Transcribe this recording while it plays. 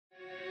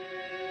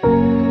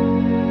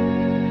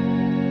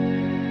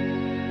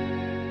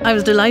I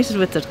was delighted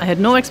with it. I had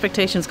no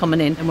expectations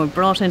coming in, and we're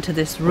brought into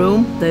this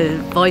room, the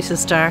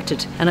voices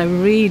started, and I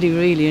really,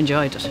 really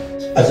enjoyed it.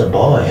 As a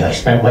boy, I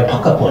spent my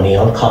pocket money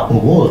on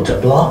cotton wool to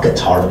block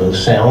its horrible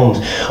sound.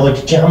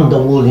 I'd jam the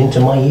wool into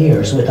my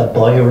ears with a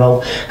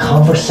biro.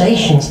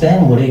 Conversations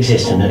then would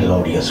exist in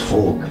melodious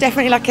folk.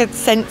 Definitely like a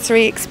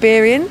sensory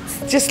experience.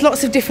 Just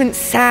lots of different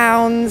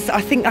sounds.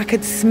 I think I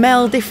could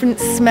smell different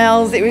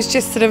smells. It was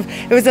just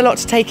it was a lot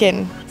to take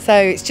in. So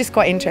it's just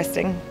quite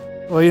interesting.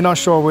 Well, you're not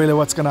sure really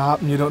what's going to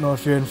happen. You don't know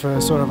if you're in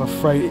for sort of a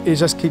fright. It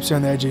just keeps you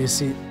on the edge of your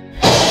seat.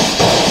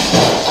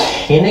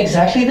 In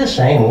exactly the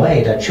same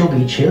way that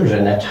chubby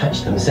children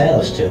attach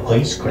themselves to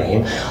ice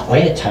cream, I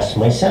attach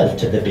myself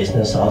to the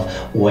business of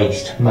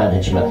waste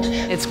management.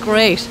 It's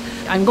great.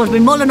 I'm going to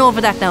be mulling over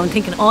that now and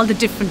thinking all the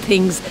different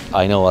things.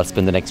 I know I'll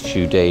spend the next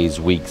few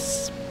days,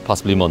 weeks,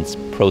 possibly months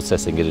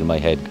processing it in my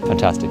head.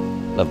 Fantastic.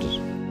 Loved it.